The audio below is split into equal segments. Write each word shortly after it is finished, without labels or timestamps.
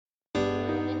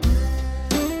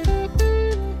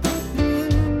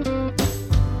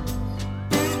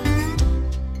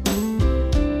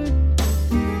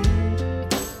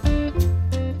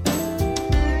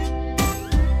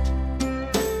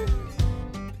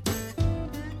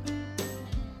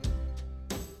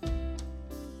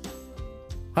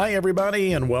Hi,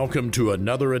 everybody, and welcome to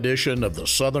another edition of the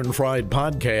Southern Fried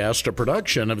Podcast, a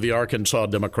production of the Arkansas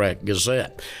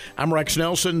Democrat-Gazette. I'm Rex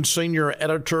Nelson, senior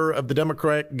editor of the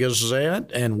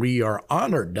Democrat-Gazette, and we are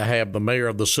honored to have the mayor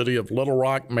of the city of Little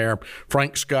Rock, Mayor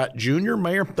Frank Scott Jr.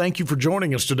 Mayor, thank you for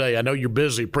joining us today. I know you're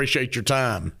busy. Appreciate your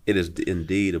time. It is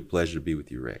indeed a pleasure to be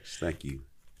with you, Rex. Thank you.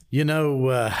 You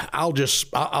know,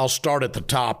 I'll start at the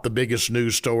top. The biggest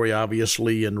news story,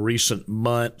 obviously, in recent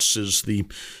months is the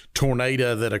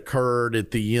tornado that occurred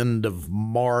at the end of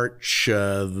March,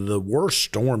 the worst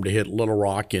storm to hit Little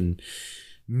Rock in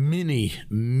many,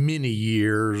 many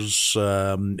years.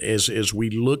 As we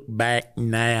look back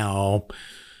now,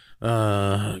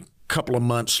 a couple of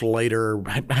months later,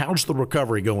 how's the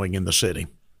recovery going in the city?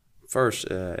 First,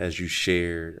 as you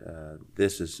shared,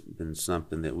 this has been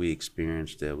something that we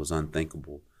experienced that was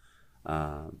unthinkable.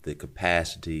 The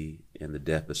capacity and the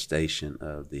devastation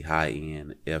of the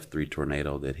high-end F3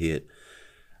 tornado that hit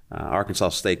Arkansas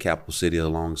State Capital City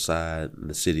alongside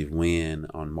the city of Wynne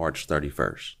on March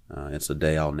 31st. It's a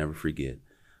day I'll never forget.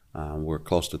 Where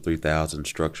close to 3,000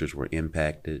 structures were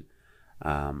impacted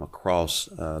across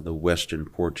the western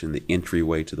portion, the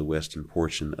entryway to the western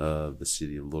portion of the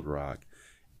city of Little Rock.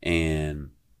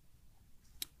 And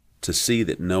to see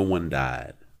that no one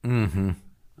died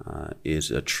is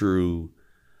a true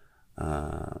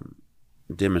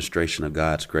demonstration of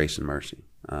God's grace and mercy.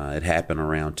 It happened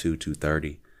around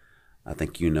 2:30. I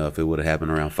think, if it would have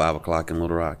happened around 5 o'clock in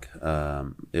Little Rock,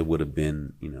 it would have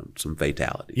been, some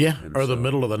fatality. Yeah, or the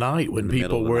middle of the night when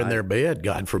people were in their bed,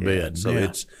 God forbid. Yeah. So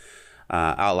it's,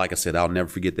 like I said, I'll never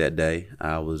forget that day.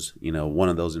 I was, one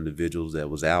of those individuals that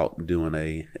was out doing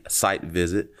a site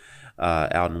visit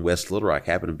out in West Little Rock.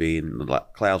 Happened to be, and the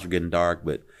clouds were getting dark,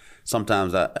 but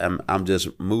sometimes I'm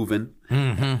just moving,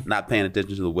 not paying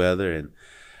attention to the weather, and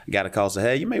got a call say,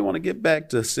 hey, you may want to get back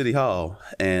to City Hall.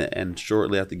 And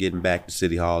shortly after getting back to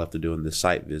City Hall, after doing the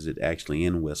site visit, actually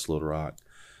in West Little Rock,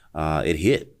 it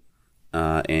hit.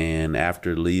 And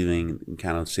after leaving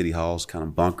kind of City Hall's kind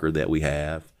of bunker that we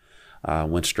have,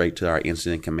 went straight to our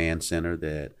incident command center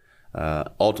that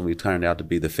ultimately turned out to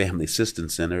be the Family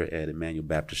Assistance Center at Emmanuel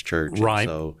Baptist Church. Right. And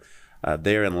so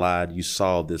therein lied, you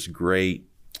saw this great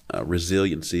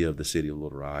resiliency of the city of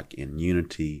Little Rock and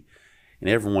unity, and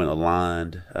everyone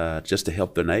aligned just to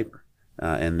help their neighbor.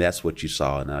 And that's what you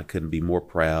saw. And I couldn't be more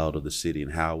proud of the city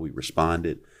and how we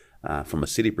responded from a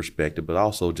city perspective, but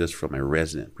also just from a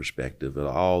resident perspective.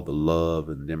 All the love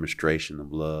and demonstration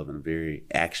of love in a very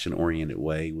action-oriented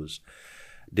way was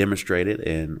demonstrated,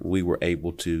 and we were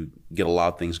able to get a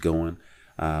lot of things going.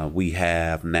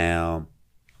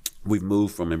 We've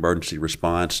moved from emergency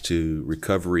response to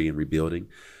recovery and rebuilding.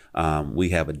 We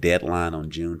have a deadline on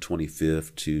June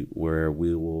 25th to where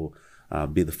we will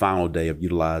be the final day of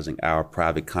utilizing our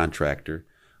private contractor,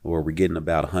 where we're getting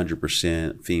about 100%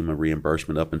 FEMA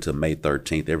reimbursement up until May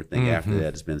 13th. Everything after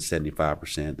that has been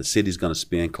 75%. The city's going to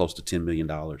spend close to $10 million.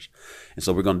 And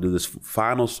so we're going to do this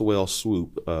final swell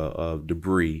swoop of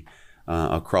debris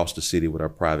across the city with our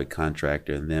private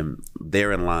contractor. And then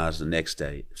therein lies the next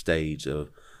stage of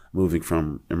moving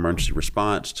from emergency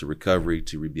response to recovery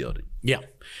to rebuilding. Yeah.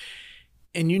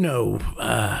 And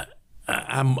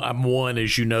I'm one,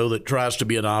 as you know, that tries to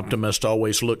be an optimist,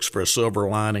 always looks for a silver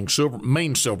lining.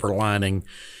 Main silver lining,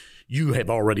 you have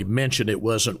already mentioned it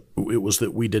was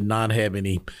that we did not have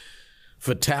any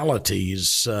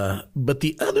fatalities. But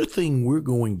the other thing we're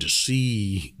going to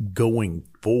see going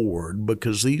forward,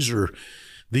 because these are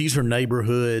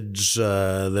neighborhoods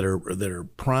that are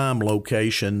prime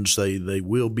locations. They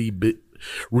will be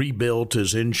rebuilt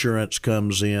as insurance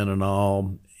comes in and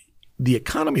all. The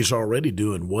economy's already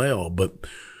doing well, but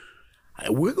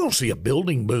we're going to see a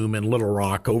building boom in Little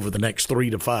Rock over the next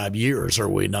 3 to 5 years, are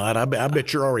we not? I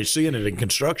bet you're already seeing it in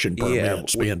construction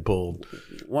permits being pulled.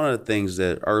 One of the things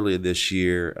that earlier this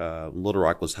year, Little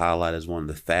Rock was highlighted as one of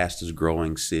the fastest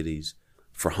growing cities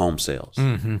for home sales.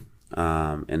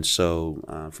 And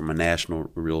so from a national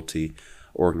realty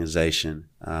organization.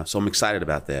 So I'm excited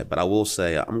about that. But I will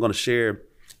say I'm going to share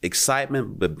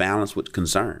excitement but balance with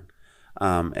concern.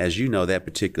 As you know, that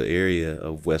particular area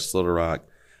of West Little Rock,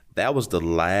 that was the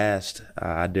last,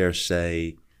 I dare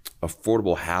say,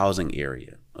 affordable housing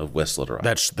area of West Little Rock.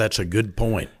 That's a good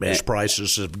point. As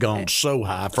prices have gone so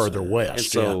high further west. And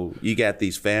so you got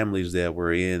these families that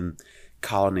were in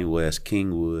Colony West,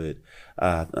 Kingwood,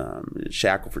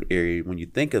 Shackleford area. When you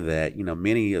think of that,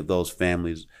 many of those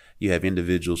families, you have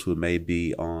individuals who may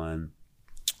be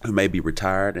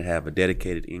retired and have a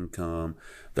dedicated income.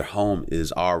 Their home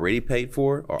is already paid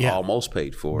for or almost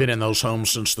paid for. Been in those homes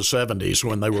since the 70s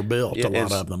when they were built, a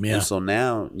lot of them. Yeah. And so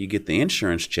now you get the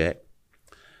insurance check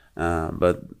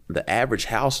But the average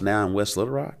house now in West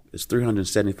Little Rock is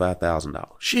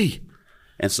 $375,000. Gee.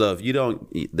 And so if you don't,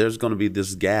 there's going to be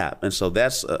this gap. And so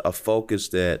that's a focus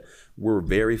that we're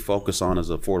very focused on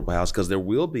as affordable house, because there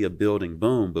will be a building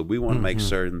boom, but we want to make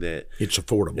certain that it's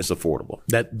affordable. It's affordable.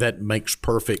 That makes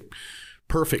perfect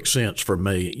sense for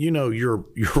me. You know, your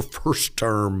first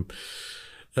term,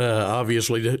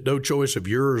 obviously, no choice of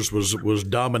yours was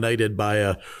dominated by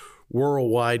a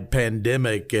worldwide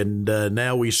pandemic, and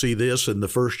now we see this in the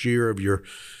first year of your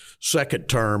second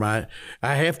term. I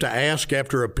have to ask,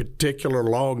 after a particular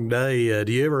long day,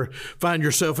 do you ever find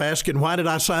yourself asking, why did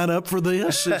I sign up for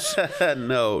this?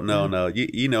 No.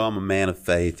 You know, I'm a man of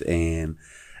faith, and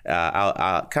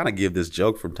I'll kind of give this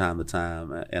joke from time to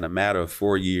time. In a matter of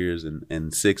 4 years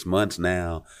and 6 months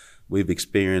now, we've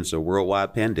experienced a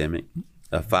worldwide pandemic,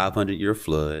 a 500-year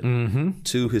flood,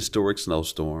 2 historic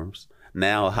snowstorms,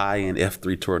 now a high-end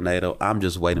F3 tornado. I'm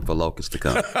just waiting for locusts to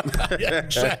come. Yeah,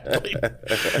 exactly.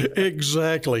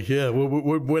 Exactly. Yeah.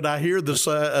 When I hear the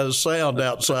sound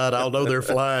outside, I'll know they're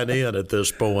flying in at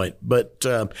this point. But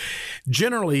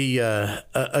generally,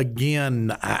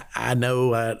 again, I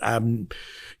know I'm,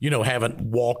 haven't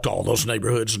walked all those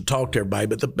neighborhoods and talked to everybody,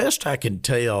 but the best I can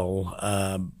tell,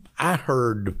 I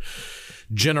heard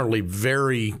generally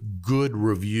very good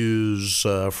reviews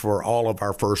for all of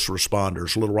our first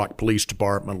responders, Little Rock Police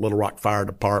Department, Little Rock Fire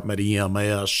Department,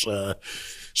 EMS.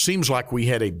 Seems like we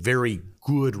had a very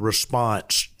good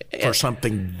response for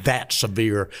something that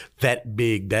severe, that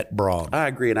big, that broad. I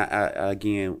agree. And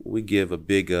again, we give a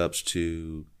big ups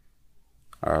to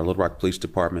our Little Rock Police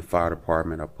Department, Fire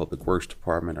Department, our Public Works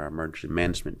Department, our Emergency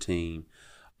Management Team,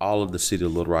 all of the City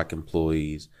of Little Rock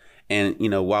employees. And,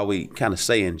 while we kind of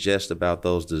say in jest about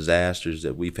those disasters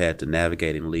that we've had to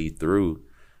navigate and lead through,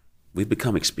 we've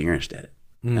become experienced at it.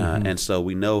 And so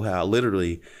we know how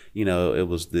literally, it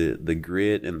was the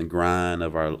grit and the grind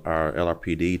of our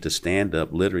LRPD to stand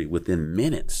up literally within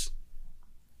minutes,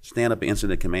 stand up an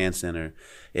incident command center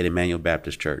at Emmanuel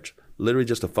Baptist Church. Literally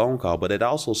just a phone call, but it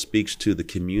also speaks to the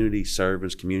community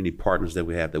service, community partners that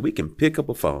we have, that we can pick up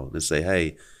a phone and say,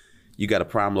 hey, you got a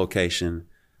prime location.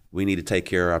 We need to take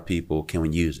care of our people. Can we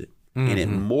use it? And it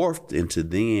morphed into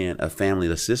then a family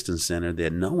assistance center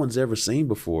that no one's ever seen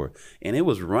before. And it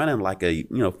was running like a,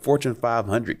 Fortune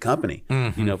 500 company,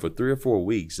 for 3 or 4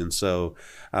 weeks. And so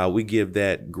we give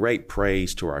that great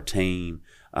praise to our team.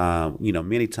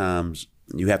 Many times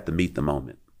you have to meet the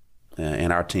moment,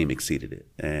 and our team exceeded it.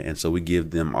 And so we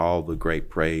give them all the great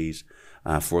praise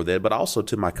for that, but also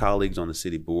to my colleagues on the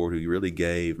city board who really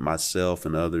gave myself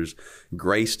and others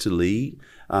grace to lead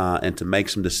and to make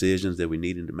some decisions that we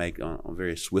needed to make on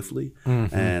very swiftly.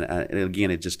 And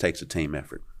again, it just takes a team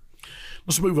effort.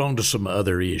 Let's move on to some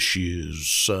other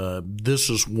issues. This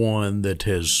is one that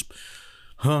has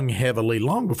hung heavily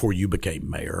long before you became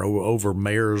mayor over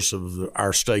mayors of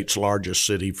our state's largest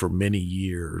city for many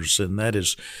years, and that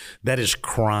is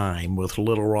crime, with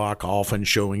Little Rock often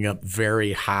showing up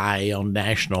very high on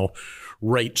national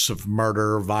rates of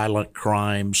murder, violent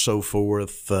crime, so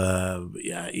forth.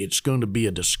 It's going to be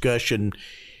a discussion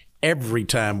every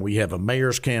time we have a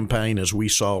mayor's campaign, as we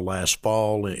saw last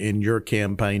fall in your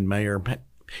campaign, Mayor.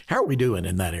 How are we doing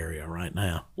in that area right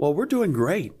now? Well, we're doing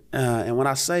great. And when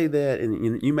I say that,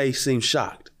 and you may seem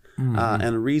shocked, and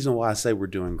the reason why I say we're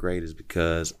doing great is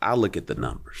because I look at the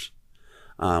numbers.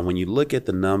 When you look at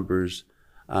the numbers,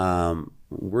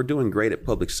 we're doing great at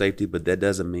public safety, but that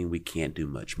doesn't mean we can't do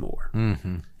much more.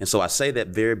 And so I say that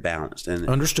very balanced. And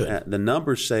understood. The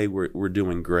numbers say we're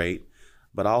doing great,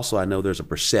 but also I know there's a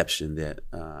perception that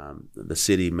the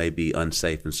city may be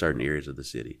unsafe in certain areas of the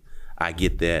city. I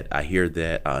get that. I hear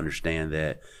that. I understand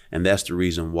that. And that's the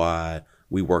reason why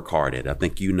we work hard at it. I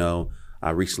think I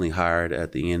recently hired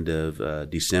at the end of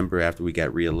December, after we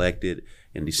got reelected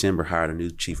in December, hired a new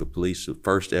chief of police, the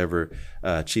first ever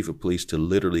chief of police to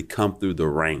literally come through the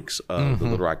ranks of the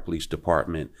Little Rock Police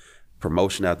Department,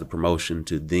 promotion after promotion,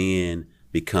 to then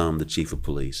become the chief of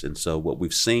police. And so what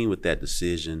we've seen with that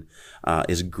decision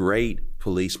is great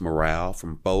police morale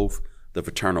from both the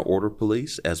Fraternal Order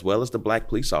Police as well as the Black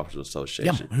Police Officers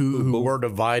Association. Yeah, who were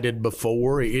divided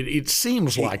before. It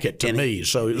seems like it to me.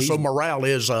 So morale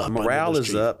is up. Morale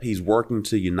is up. He's working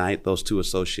to unite those two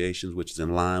associations, which is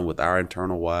in line with our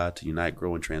internal why to unite,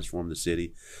 grow, and transform the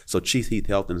city. So Chief Heath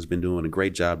Helton has been doing a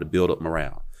great job to build up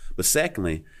morale. But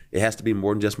secondly, it has to be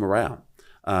more than just morale.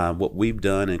 What we've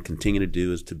done and continue to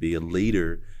do is to be a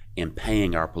leader in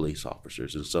paying our police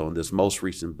officers. And so in this most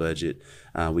recent budget,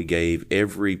 we gave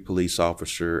every police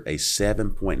officer a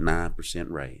 7.9%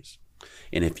 raise.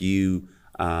 And if you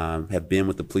have been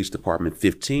with the police department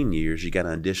 15 years, you got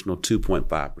an additional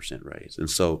 2.5% raise. And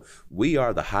so we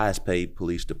are the highest paid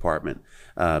police department,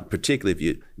 particularly if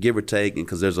you give or take,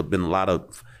 because there's been a lot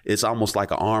of, it's almost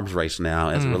like an arms race now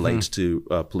as it relates to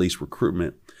police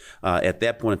recruitment. At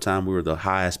that point in time, we were the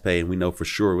highest paid, and we know for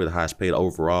sure we're the highest paid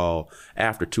overall.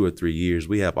 After 2 or 3 years,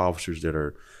 we have officers that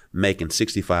are making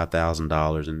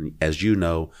 $65,000. And as you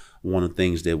know, one of the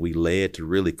things that we led to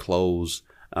really close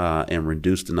and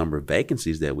reduce the number of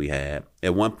vacancies that we had.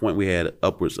 At one point, we had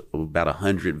upwards of about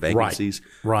 100 vacancies.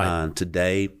 Right.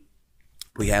 Today,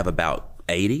 we have about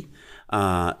 80.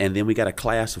 And then we got a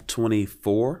class of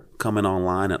 24 coming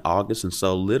online in August. And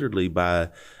so literally by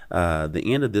the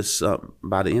end of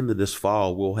this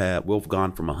fall, we'll have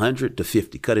gone from 100 to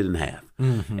 50, cut it in half.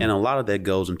 And a lot of that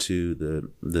goes into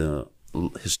the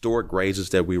historic raises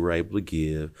that we were able to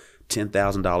give,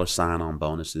 $10,000 sign-on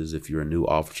bonuses if you're a new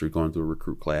officer going through a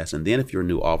recruit class. And then if you're a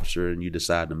new officer and you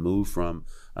decide to move from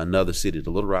another city to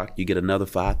Little Rock, you get another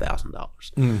 $5,000.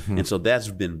 And so that's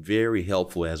been very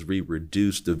helpful as we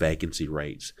reduce the vacancy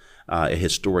rates at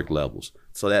historic levels.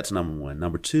 So that's number one.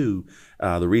 Number two,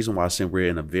 the reason why I say we're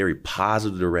in a very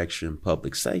positive direction in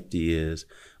public safety is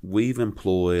we've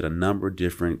employed a number of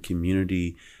different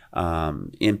community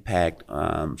impact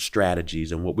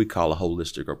strategies and what we call a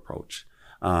holistic approach.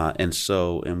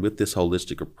 And with this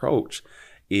holistic approach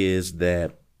is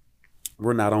that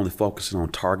we're not only focusing on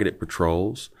targeted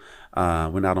patrols,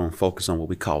 we're not only focused on what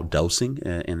we call dosing,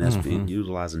 and that's being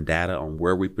utilizing data on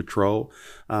where we patrol,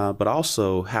 but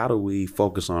also how do we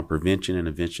focus on prevention,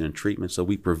 intervention, and treatment so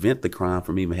we prevent the crime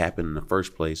from even happening in the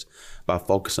first place by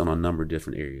focusing on a number of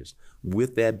different areas.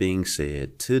 With that being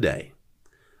said, today,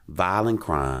 violent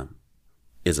crime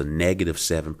is a negative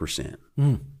 7%.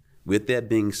 With that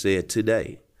being said,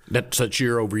 today, that's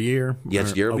year over year?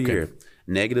 Yes, year over year,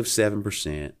 negative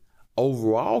 7%.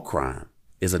 Overall crime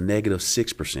is a negative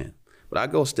 6%. But I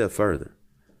go a step further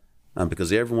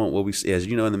because everyone, as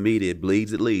you know in the media, it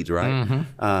bleeds, it leads, right?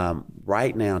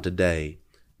 Right now, today,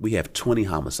 we have 20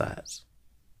 homicides.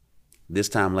 This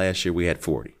time last year, we had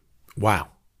 40. Wow.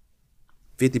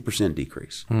 50%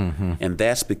 decrease. And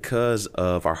that's because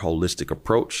of our holistic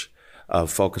approach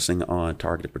of focusing on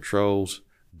targeted patrols,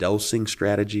 dosing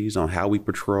strategies on how we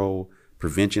patrol,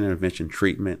 prevention, intervention,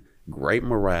 treatment, great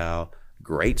morale,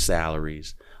 great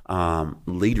salaries,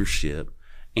 leadership,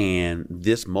 and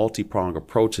this multi-pronged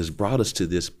approach has brought us to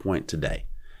this point today.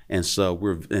 And so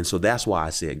that's why I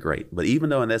said great. But even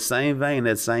though in that same vein,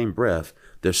 that same breath,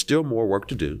 there's still more work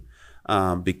to do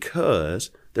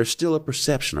because there's still a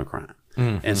perception of crime.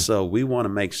 And so we want to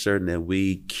make certain that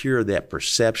we cure that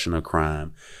perception of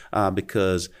crime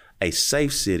because a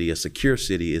safe city, a secure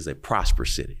city is a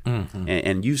prosperous city.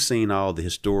 And you've seen all the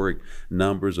historic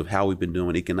numbers of how we've been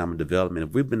doing economic development.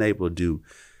 If we've been able to do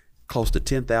close to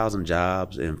 10,000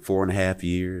 jobs in 4.5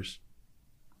 years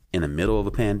in the middle of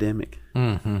a pandemic,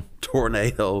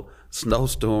 tornado,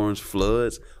 snowstorms,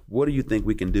 floods, what do you think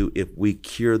we can do if we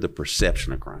cure the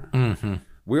perception of crime?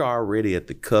 We're already at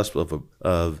the cusp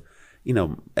of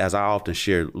as I often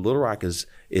share, Little Rock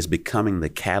is becoming the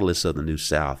catalyst of the New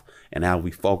South and how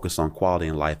we focus on quality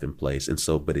and life in place. And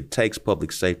so, but it takes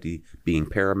public safety being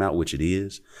paramount, which it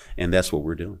is, and that's what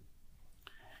we're doing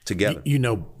together.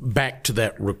 Back to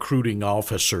that recruiting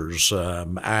officers,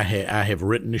 I have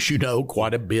written, as you know,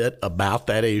 quite a bit about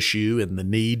that issue and the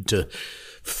need to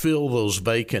fill those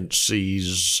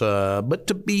vacancies. But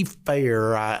to be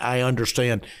fair, I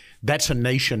understand that's a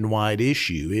nationwide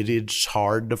issue. It's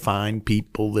hard to find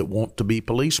people that want to be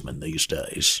policemen these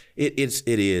days. It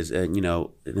is,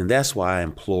 and that's why I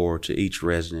implore to each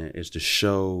resident is to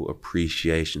show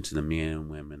appreciation to the men and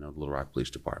women of Little Rock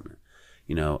Police Department.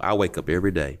 I wake up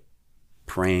every day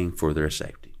praying for their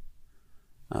safety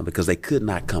because they could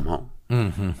not come home,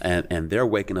 and they're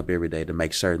waking up every day to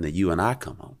make certain that you and I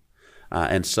come home,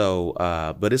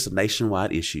 but it's a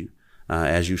nationwide issue,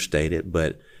 as you stated,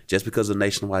 but. Just because it's a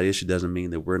nationwide issue doesn't mean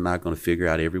that we're not going to figure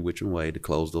out every which way to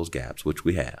close those gaps, which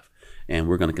we have. And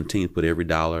we're going to continue to put every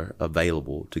dollar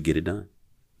available to get it done.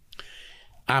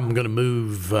 I'm going to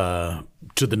move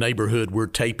to the neighborhood we're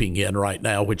taping in right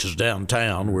now, which is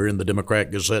downtown. We're in the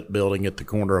Democrat Gazette building at the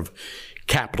corner of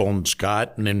Capitol and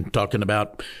Scott, and then talking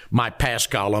about my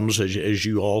past columns. As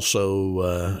you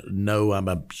also know, I'm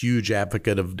a huge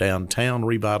advocate of downtown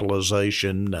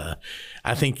revitalization.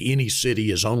 I think any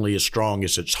city is only as strong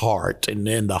as its heart, and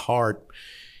then the heart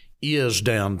is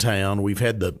downtown. We've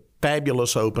had the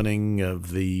fabulous opening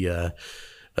of the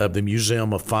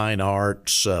Museum of Fine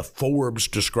Arts. Forbes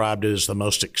described it as the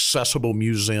most accessible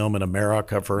museum in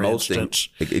America, for instance.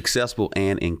 Accessible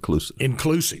and inclusive.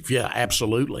 Inclusive, yeah,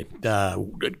 absolutely.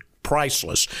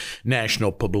 priceless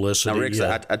national publicity. Now, Rick,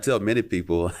 I tell many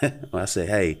people, when I say,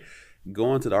 hey,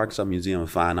 going to the Arkansas Museum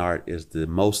of Fine Art is the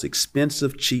most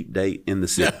expensive cheap date in the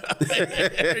city.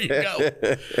 There you go.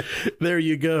 There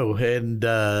you go.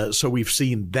 And so we've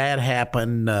seen that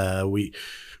happen.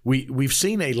 We've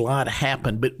seen a lot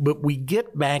happen, but we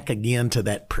get back again to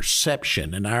that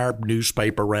perception. And our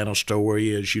newspaper ran a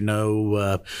story, as you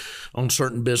know, on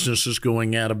certain businesses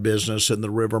going out of business in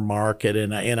the river market.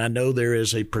 And I know there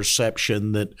is a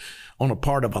perception that on a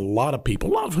part of a lot of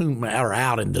people, a lot of whom are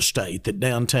out in the state, that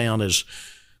downtown is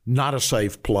not a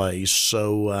safe place.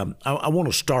 So I want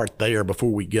to start there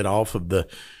before we get off of the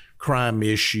crime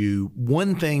issue.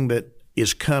 One thing that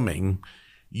is coming,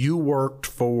 you worked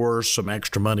for some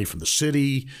extra money from the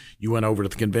city. You went over to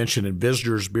the Convention and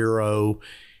Visitors Bureau,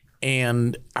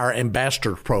 and our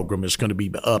ambassador program is going to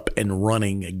be up and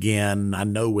running again. I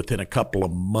know within a couple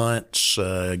of months,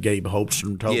 Gabe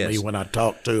Holstrom told me when I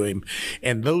talked to him.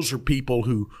 And those are people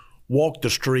who walk the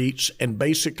streets and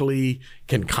basically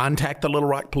can contact the Little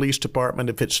Rock Police Department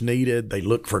if it's needed. They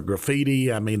look for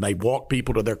graffiti. I mean, they walk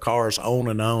people to their cars on.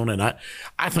 And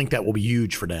I think that will be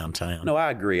huge for downtown. No, I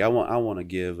agree. I want to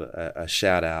give a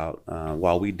shout out.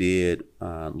 While we did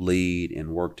lead and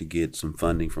work to get some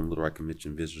funding from Little Rock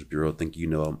Convention Visitors Bureau, I think you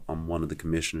know I'm one of the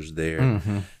commissioners there.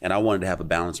 Mm-hmm. And I wanted to have a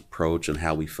balanced approach on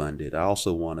how we fund it. I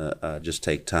also want to just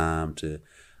take time to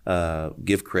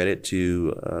give credit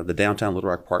to the Downtown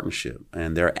Little Rock Partnership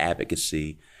and their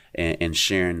advocacy and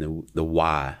sharing the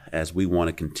why as we want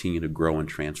to continue to grow and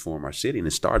transform our city. And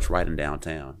it starts right in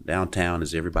downtown. Downtown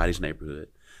is everybody's neighborhood.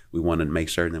 We want to make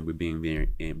certain that we're being very,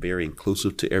 very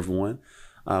inclusive to everyone.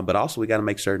 But also we got to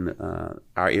make certain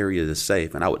our area is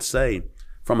safe. And I would say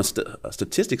from a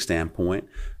statistic standpoint,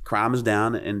 crime is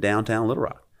down in downtown Little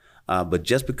Rock. But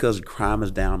just because crime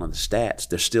is down on the stats,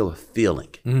 there's still a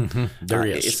feeling. Mm-hmm. There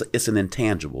is. It's an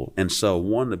intangible. And so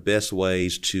one of the best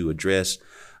ways to address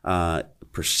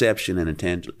perception and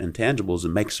intangibles is to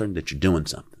make certain that you're doing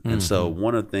something. Mm-hmm. And so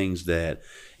one of the things that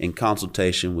in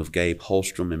consultation with Gabe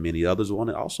Holstrom and many others, I want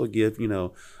to also give,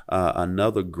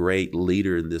 another great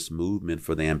leader in this movement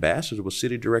for the ambassadors was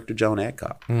City Director Joan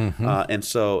Adcock.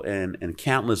 Mm-hmm. And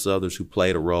countless others who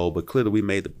played a role, but clearly we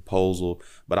made the proposal,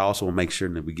 but I also want to make sure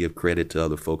that we give credit to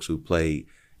other folks who played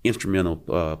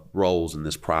instrumental roles in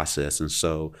this process. And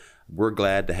so we're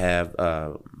glad to have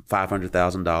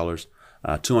 $500,000,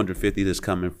 $250 that's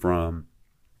coming from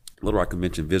Little Rock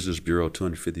Convention Visitors Bureau,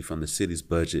 $250 from the city's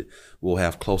budget. We'll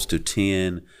have close to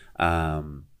 10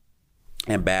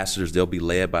 ambassadors. They'll be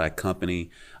led by a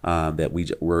company that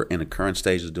we're in the current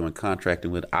stages of doing contracting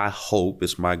with. I hope,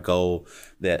 it's my goal,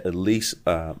 that at least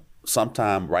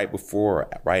sometime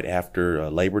right after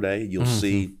Labor Day, you'll mm-hmm.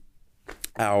 see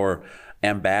our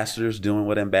ambassadors doing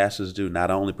what ambassadors do, not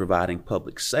only providing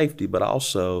public safety, but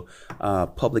also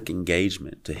public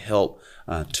engagement to help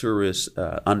tourists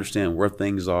understand where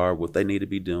things are, what they need to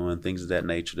be doing, things of that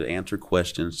nature, to answer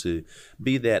questions, to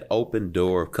be that open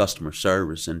door of customer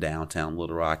service in downtown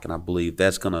Little Rock. And I believe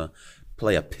that's going to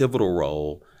play a pivotal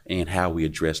role in how we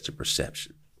address the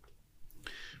perception.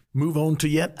 Move on to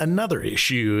yet another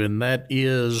issue, and that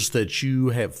is that you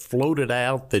have floated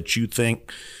out that you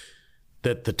think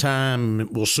that the time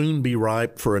will soon be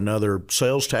ripe for another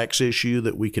sales tax issue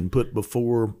that we can put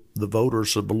before the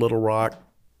voters of Little Rock.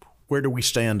 Where do we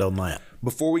stand on that?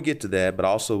 Before we get to that, but I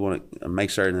also want to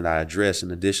make certain that I address, in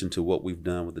addition to what we've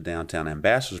done with the Downtown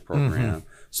Ambassadors Program, mm-hmm.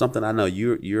 something I know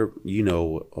you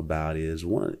know about is,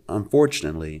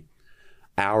 unfortunately,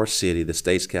 our city, the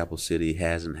state's capital city,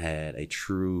 hasn't had a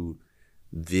true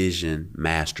vision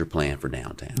master plan for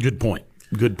downtown. Good point.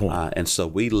 And so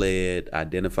we led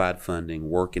identified funding,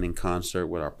 working in concert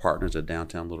with our partners at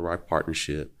Downtown Little Rock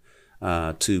Partnership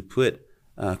to put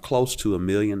close to $1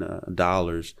 million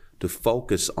to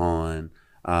focus on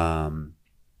a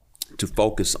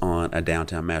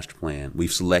downtown master plan.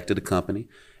 We've selected a company.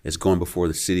 It's going before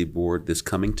the city board this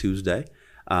coming Tuesday,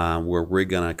 where we're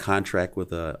going to contract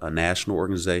with a national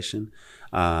organization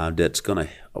that's going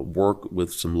to work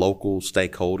with some local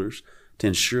stakeholders to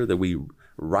ensure that we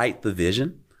write the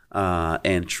vision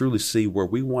and truly see where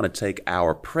we want to take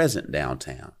our present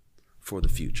downtown for the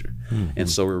future. Mm-hmm. And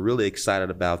so we're really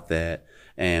excited about that.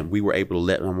 And we were able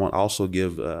to I want to also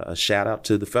give a shout out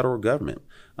to the federal government.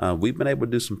 We've been able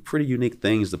to do some pretty unique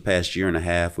things the past year and a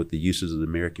half with the uses of the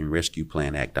American Rescue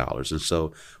Plan Act dollars. And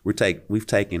so we've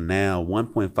taken now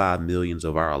 $1.5 million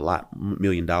of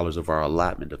our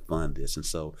allotment to fund this. And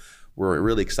so we're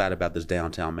really excited about this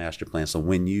downtown master plan. So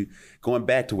going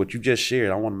back to what you just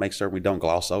shared, I want to make sure we don't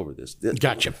gloss over this.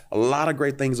 Gotcha. A lot of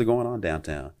great things are going on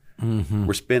downtown. Mm-hmm.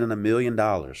 We're spending $1 million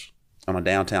on a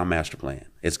downtown master plan.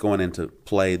 It's going into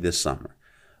play this summer.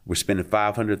 We're spending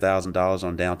 $500,000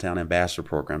 on downtown ambassador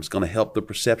programs. It's going to help the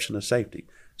perception of safety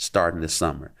starting this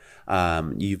summer.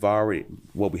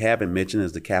 What we haven't mentioned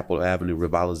is the Capitol Avenue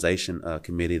Revitalization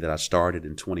Committee that I started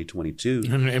in 2022.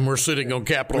 And we're sitting on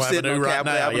Capitol Avenue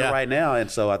right now. And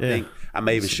so I think I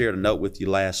may even shared a note with you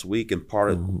last week. And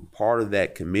part of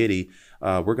that committee,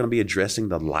 we're going to be addressing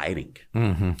the lighting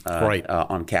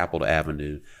on Capitol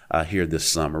Avenue here this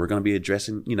summer. We're going to be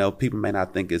addressing, people may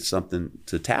not think it's something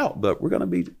to tout, but we're going to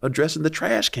be addressing the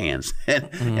trash cans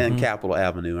and Capitol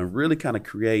Avenue and really kind of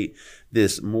create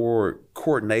this more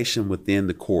coordination within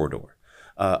the corridor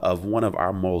of one of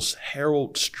our most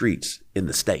heralded streets in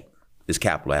the state is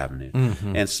Capitol Avenue.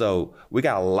 And so we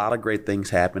got a lot of great things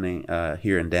happening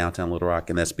here in downtown Little Rock,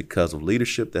 and that's because of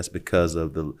leadership. That's because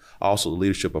of also the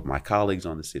leadership of my colleagues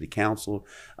on the city council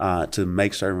to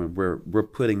make certain we're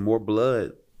putting more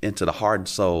blood into the heart and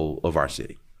soul of our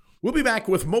city. We'll be back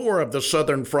with more of the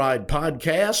Southern Fried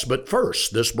Podcast, but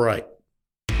first, this break.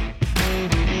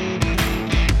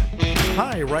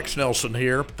 Hi, Rex Nelson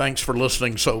here. Thanks for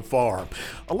listening so far.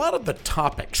 A lot of the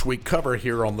topics we cover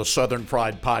here on the Southern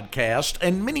Fried Podcast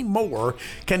and many more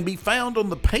can be found on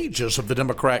the pages of the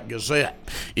Democrat Gazette.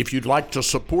 If you'd like to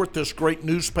support this great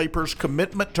newspaper's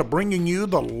commitment to bringing you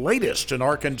the latest in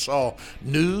Arkansas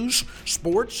news,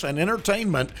 sports, and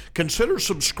entertainment, consider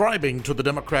subscribing to the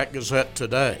Democrat Gazette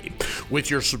today.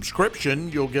 With your subscription,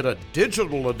 you'll get a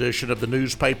digital edition of the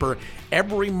newspaper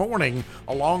every morning,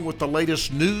 along with the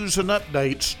latest news and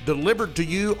updates delivered to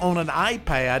you on an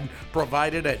iPad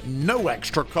provided at no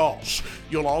extra cost.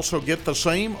 You'll also get the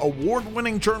same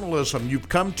award-winning journalism you've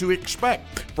come to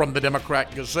expect from the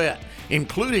Democrat Gazette,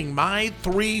 including my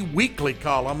 3 weekly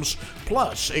columns,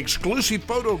 plus exclusive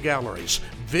photo galleries,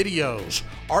 videos,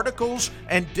 articles,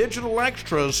 and digital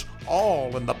extras,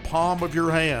 all in the palm of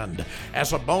your hand.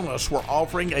 As a bonus, we're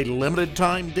offering a limited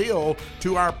time deal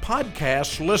to our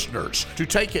podcast listeners. To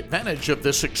take advantage of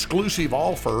this exclusive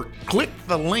offer, click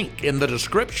the link in the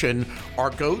description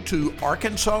or go to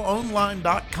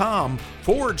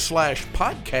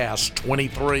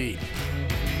arkansasonline.com/podcast23.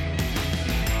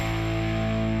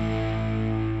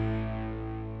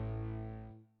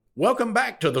 Welcome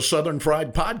back to the Southern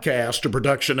Fried Podcast, a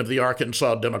production of the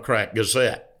Arkansas Democrat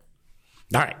Gazette.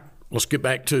 All right, let's get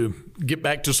back to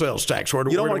sales tax. You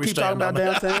don't want to keep talking about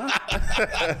downtown?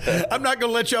 I'm not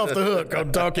going to let you off the hook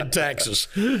on talking taxes.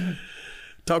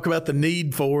 Talk about the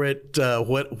need for it,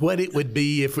 what it would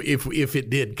be if it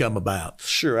did come about.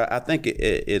 Sure, I think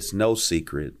it's no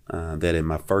secret that in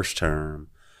my first term,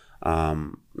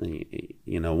 one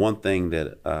thing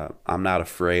that I'm not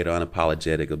afraid or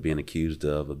unapologetic of being accused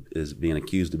of is being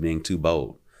accused of being too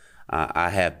bold. I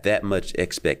have that much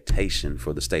expectation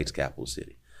for the state's capital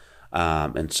city.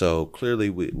 And so clearly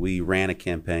we ran a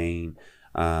campaign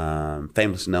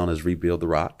famously known as Rebuild the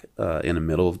Rock in the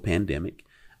middle of a pandemic.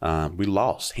 We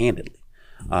lost handedly.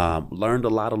 Learned a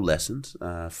lot of lessons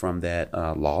from that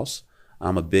loss.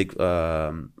 I'm a big,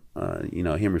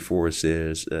 Henry Ford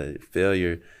says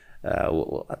failure,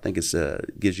 I think it's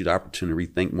gives you the opportunity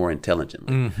to rethink more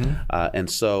intelligently. And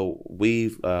so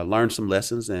we've learned some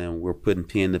lessons, and we're putting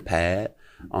pen to pad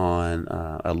on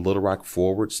a Little Rock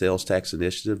Forward sales tax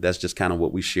initiative. That's just kind of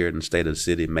what we shared in the state of the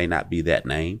city. It may not be that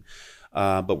name,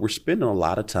 but we're spending a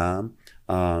lot of time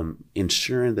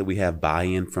ensuring that we have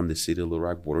buy-in from the City of Little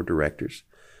Rock Board of Directors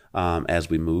as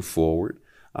we move forward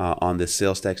on this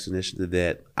sales tax initiative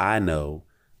that I know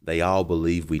they all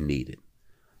believe we need it.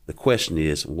 The question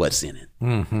is, what's in it?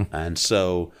 And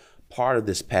so part of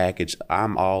this package,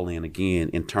 I'm all in, again,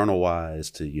 internal-wise,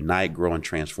 to unite, grow, and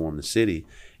transform the city.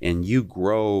 And you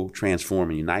grow, transform,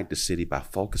 and unite the city by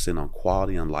focusing on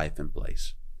quality and life and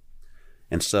place.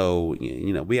 And so,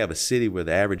 we have a city where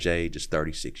the average age is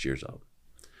 36 years old.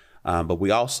 But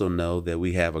we also know that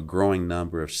we have a growing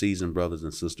number of seasoned brothers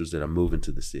and sisters that are moving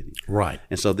to the city. Right.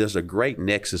 And so there's a great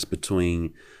nexus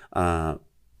between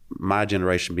my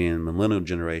generation being the millennial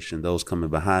generation, those coming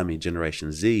behind me,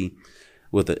 Generation Z,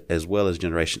 as well as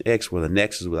Generation X, where the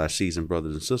nexus with our seasoned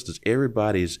brothers and sisters.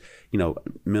 Everybody's,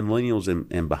 millennials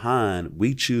and behind,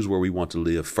 we choose where we want to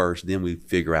live first, then we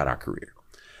figure out our career.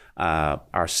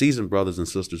 Our seasoned brothers and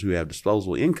sisters who have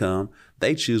disposable income,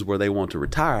 they choose where they want to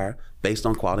retire based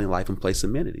on quality of life and place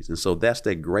amenities. And so that's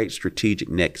that great strategic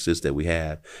nexus that we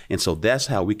have. And so that's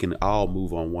how we can all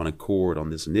move on one accord on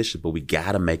this initiative, but we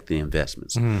got to make the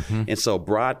investments. And so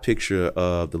broad picture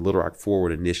of the Little Rock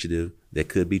Forward initiative that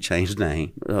could be changed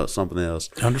name, something else.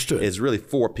 Understood. Is really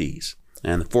 4 Ps.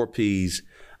 And the 4 Ps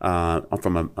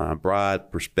from a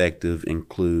broad perspective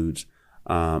includes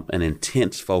an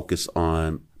intense focus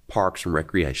on parks and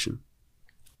recreation,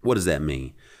 What does that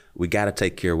mean? We got to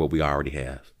take care of what we already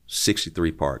have.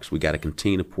 63 parks. We got to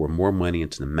continue to pour more money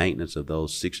into the maintenance of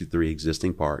those 63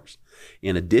 existing parks.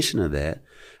 In addition to that,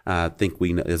 I think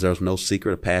there's no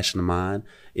secret, a passion of mine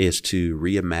is to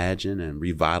reimagine and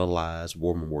revitalize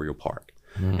War Memorial Park.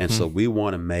 Mm-hmm. And so we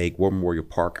want to make War Memorial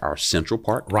Park our central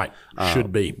park. Right.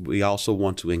 Should be. We also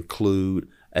want to include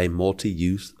a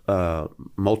multi-use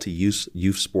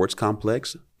youth sports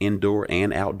complex, indoor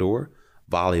and outdoor,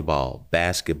 volleyball,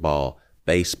 basketball,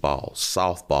 baseball,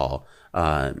 softball,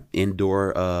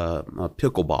 indoor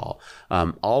pickleball.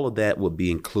 All of that would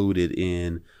be included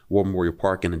in War Memorial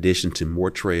Park, in addition to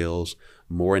more trails,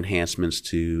 more enhancements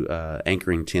to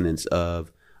anchoring tenants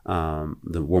of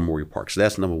the War Memorial Park. So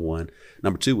that's number one.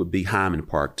 Number two would be Hyman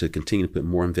Park, to continue to put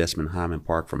more investment in Hyman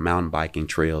Park for mountain biking,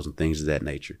 trails, and things of that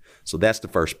nature. So that's the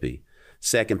first P.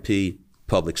 Second P,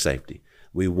 public safety.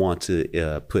 We want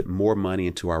to put more money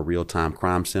into our real-time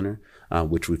crime center,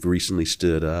 which we've recently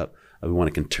stood up. We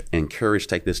want to encourage,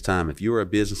 take this time. If you're a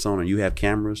business owner, you have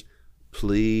cameras,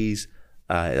 please.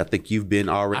 I think you've been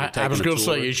already taking I was going to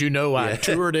say, as you know, I Yeah.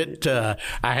 toured it. I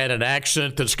had an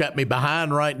accident that's got me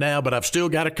behind right now, but I've still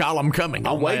got a column coming.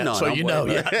 I'm waiting on it. So I'm you know,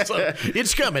 waiting on yeah, so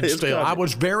it's coming still. coming. I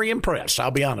was very impressed.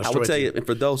 I'll be honest. I will with tell you, and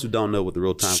for those who don't know what the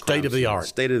real-time State of the art.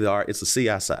 State of the art. It's a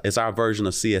CSI. It's our version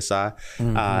of CSI,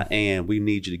 and we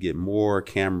need you to get more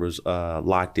cameras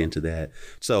locked into that.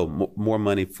 So more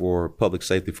money for public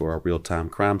safety for our real-time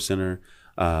crime center,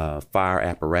 fire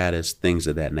apparatus, things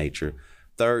of that nature.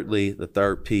 Thirdly, the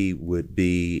third P would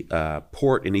be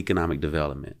port and economic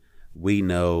development. We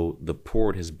know the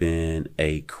port has been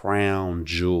a crown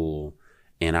jewel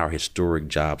in our historic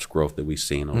jobs growth that we've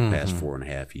seen over the past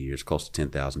 4.5 years, close to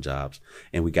 10,000 jobs.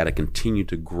 And we got to continue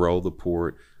to grow the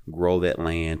port, grow that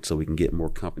land so we can get more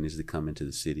companies to come into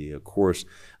the city. Of course,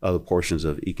 other portions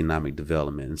of economic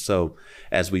development. And so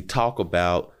as we talk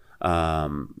about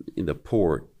in the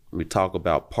port, we talk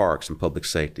about parks and public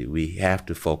safety, we have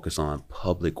to focus on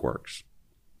public works.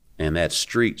 And that's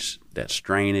streets, that's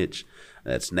drainage,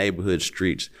 that's neighborhood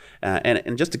streets.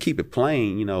 And just to keep it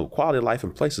plain, quality of life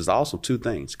in place is also two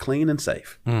things, clean and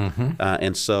safe.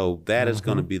 And so that is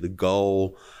going to be the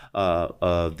goal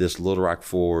of this Little Rock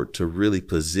Forward, to really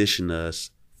position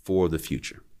us for the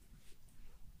future.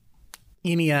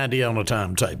 Any idea on a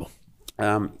timetable?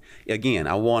 Again,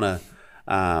 I want to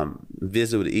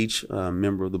visit with each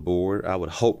member of the board. I would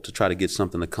hope to try to get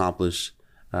something accomplished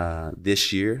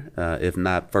this year, if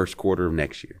not first quarter of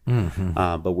next year.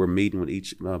 But we're meeting with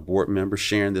each board member,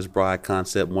 sharing this broad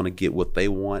concept, want to get what they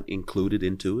want included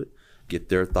into it, get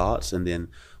their thoughts, and then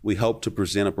we hope to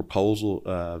present a proposal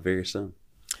very soon.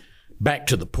 Back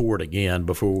to the port again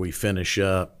before we finish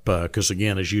up, because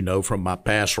again, as you know from my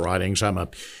past writings, I'm a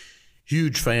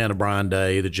huge fan of Brian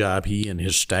Day, the job he and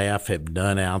his staff have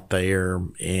done out there,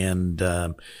 and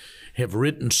have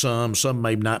written some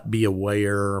may not be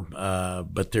aware,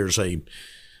 but there's a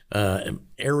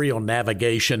aerial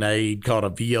navigation aid called a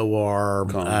VOR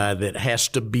that has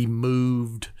to be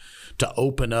moved to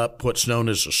open up what's known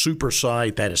as a super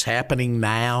site. That is happening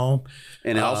now.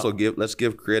 And also let's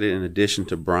give credit, in addition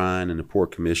to Brian and the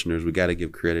port commissioners, we got to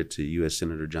give credit to U.S.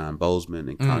 Senator John Bozeman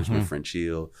and Congressman French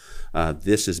Hill.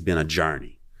 This has been a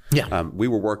journey. Yeah. We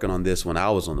were working on this when I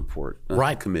was on the port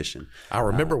commission. I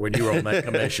remember when you were on that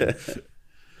commission.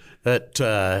 But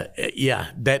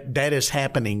that is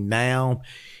happening now.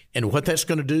 And what that's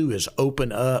going to do is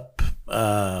open up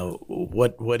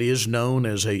what is known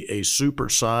as a super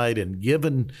site, and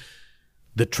given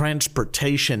the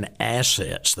transportation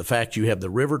assets, the fact you have the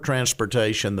river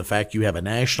transportation, the fact you have a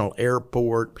national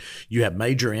airport, you have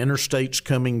major interstates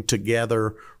coming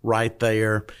together right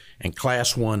there, and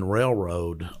Class 1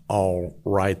 railroad all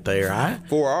right there.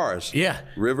 4 R's. Yeah.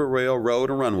 River, rail, road,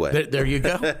 and runway. There you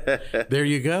go. There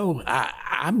you go.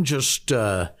 I'm just,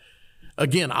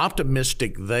 again,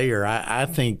 optimistic there. I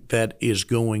think that is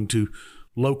going to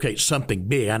locate something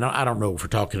big. I don't know if we're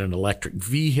talking an electric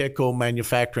vehicle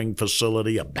manufacturing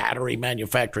facility, a battery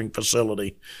manufacturing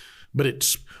facility, but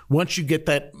it's once you get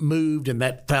that moved and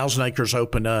that 1,000 acres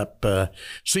open up,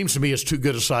 seems to me it's too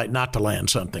good a site not to land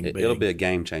something big. It'll be a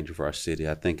game changer for our city.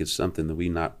 I think it's something that we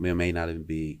may not even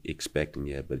be expecting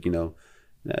yet, but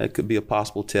it could be a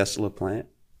possible Tesla plant.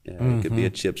 It could be a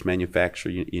chips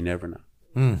manufacturer. You never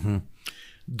know.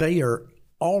 They are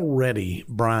already,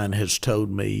 Brian has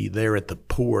told me, there at the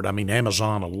port,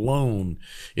 Amazon alone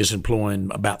is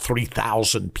employing about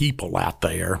 3,000 people out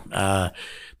there.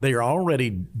 They are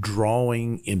already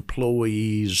drawing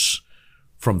employees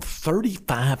from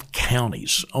 35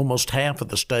 counties. Almost half of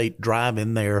the state drive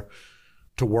in there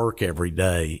to work every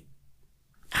day.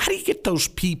 how do you get those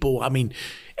people? I mean,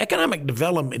 economic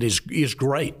development is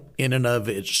great in and of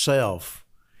itself.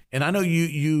 And I know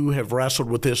you have wrestled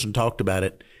with this and talked about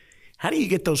it. How do you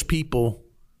get those people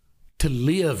to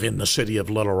live in the city of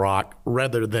Little Rock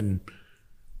rather than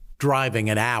driving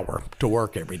an hour to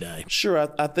work every day? Sure.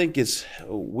 I think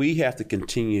we have to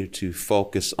continue to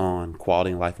focus on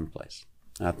quality of life and place.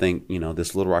 I think,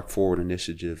 this Little Rock Forward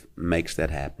initiative makes that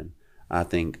happen. I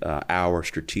think our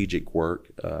strategic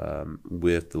work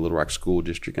with the Little Rock School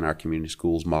District and our community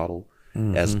schools model,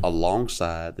 as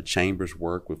alongside the Chamber's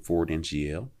work with Forward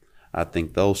NGL, I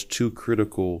think those two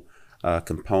critical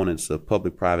components of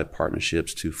public-private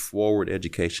partnerships to forward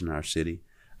education in our city,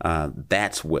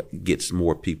 that's what gets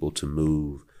more people to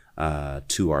move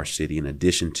to our city, in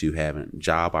addition to having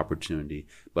job opportunity,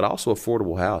 but also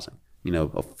affordable housing.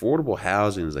 Affordable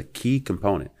housing is a key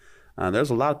component. There's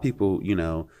a lot of people,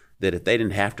 that if they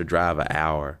didn't have to drive an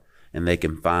hour and they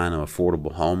can find an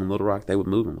affordable home in Little Rock, they would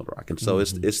move in Little Rock. And so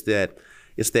it's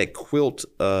that quilt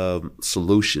of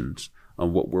solutions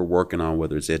on what we're working on,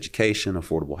 whether it's education,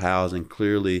 affordable housing,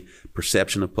 clearly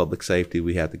perception of public safety.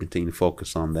 We have to continue to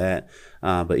focus on that,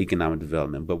 but economic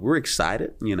development. But we're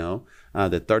excited,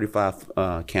 that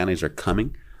 35 counties are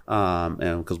coming.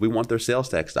 And because we want their sales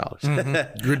tax dollars.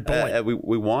 Good point.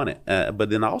 We want it. But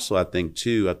then also I think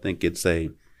it's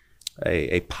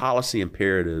a policy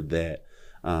imperative that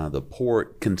the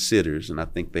port considers, and I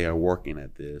think they are working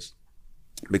at this,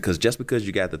 because just because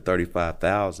you got the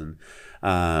 35,000,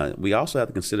 we also have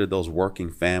to consider those working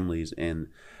families and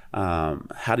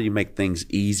how do you make things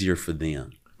easier for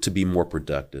them to be more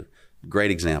productive?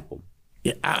 Great example.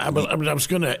 Yeah,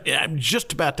 I'm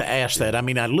just about to ask that. I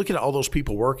mean, I look at all those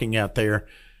people working out there.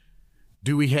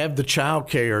 Do we have the child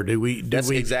care? Do we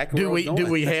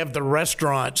have the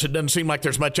restaurants? It doesn't seem like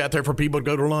there's much out there for people to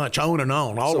go to lunch, on and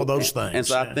on, all of those things. And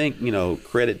so I think,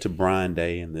 credit to Brian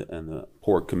Day and the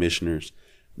port commissioners.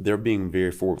 They're being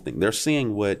very forward-thinking. They're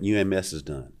seeing what UMS has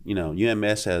done.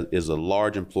 UMS is a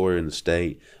large employer in the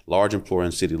state, large employer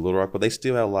in the city of Little Rock, but they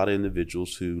still have a lot of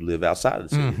individuals who live outside of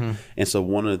the city. And so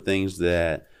one of the things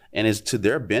and it's to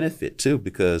their benefit too,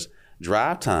 because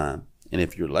drive time, and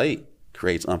if you're late,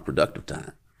 creates unproductive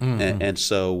time. And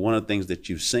so one of the things that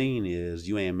you've seen is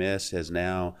UAMS has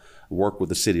now worked with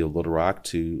the city of Little Rock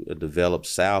to develop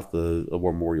south of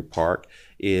Memorial Park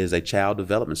is a child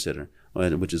development center,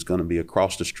 which is going to be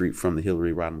across the street from the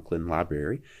Hillary Rodham Clinton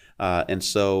Library. And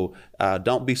so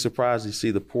don't be surprised to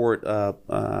see the port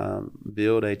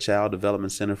build a child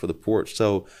development center for the port.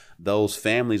 So those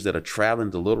families that are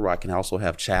traveling to Little Rock can also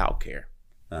have child care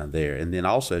there. And then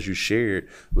also, as you shared,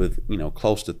 with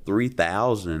close to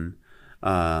 3,000,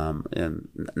 and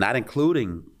not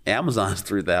including Amazon's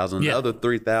 3,000, the other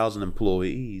 3,000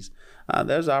 employees,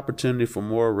 there's opportunity for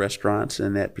more restaurants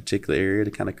in that particular area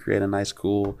to kind of create a nice,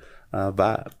 cool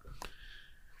vibe.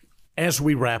 As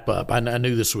we wrap up, I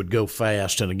knew this would go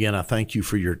fast, and again, I thank you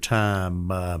for your time.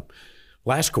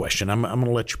 Last question. I'm going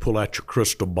to let you pull out your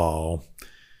crystal ball.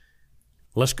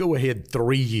 Let's go ahead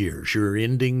 3 years. You're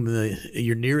nearing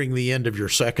the end of your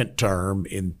second term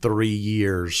in 3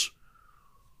 years.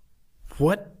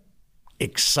 What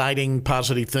exciting,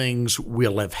 positive things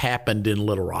will have happened in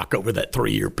Little Rock over that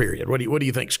 3-year period? What do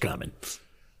you think's coming?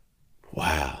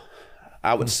 Wow.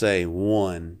 I would say,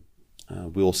 one,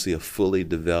 we'll see a fully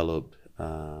developed,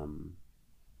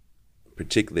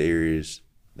 particular areas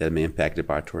that have been impacted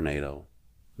by a tornado,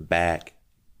 back,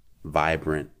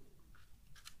 vibrant,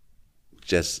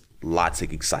 just lots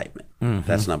of excitement.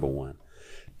 That's number one.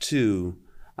 Two,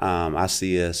 I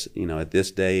see us, at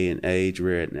this day and age,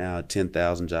 we're at now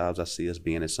 10,000 jobs. I see us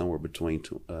being at somewhere between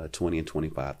 20 and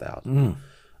 25,000.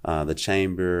 The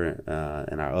Chamber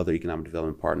and our other economic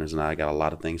development partners and I got a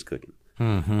lot of things cooking.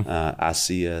 I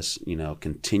see us,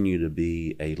 continue to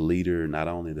be a leader, not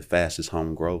only the fastest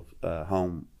home growth,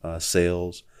 home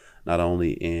sales, not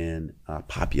only in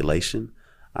population.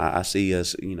 I see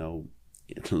us,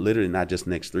 literally not just the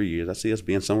next 3 years. I see us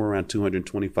being somewhere around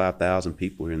 225,000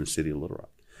 people here in the city of Little Rock.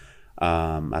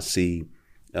 I see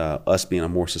us being a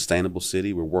more sustainable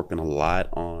city. We're working a lot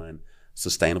on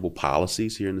sustainable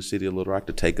policies here in the city of Little Rock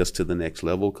to take us to the next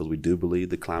level, because we do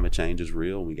believe that climate change is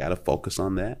real and we got to focus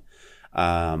on that.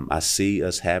 I see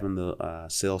us having the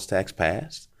sales tax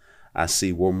passed. I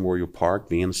see War Memorial Park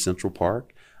being a central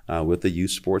park with the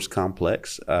youth sports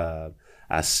complex.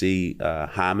 I see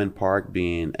Hyman Park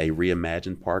being a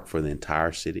reimagined park for the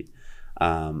entire city.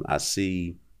 I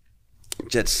see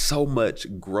just so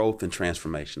much growth and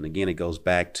transformation. Again, it goes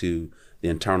back to the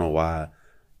internal why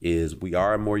is we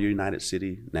are a more united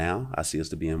city now. I see us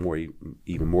to be a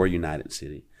even more united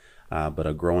city, but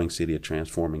a growing city, a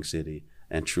transforming city,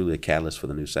 and truly a catalyst for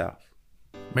the New South.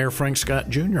 Mayor Frank Scott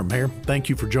Jr. Mayor, thank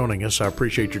you for joining us. I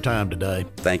appreciate your time today.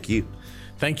 Thank you.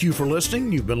 Thank you for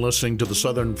listening. You've been listening to the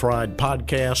Southern Fried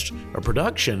Podcast, a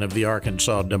production of the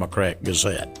Arkansas Democrat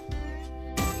Gazette.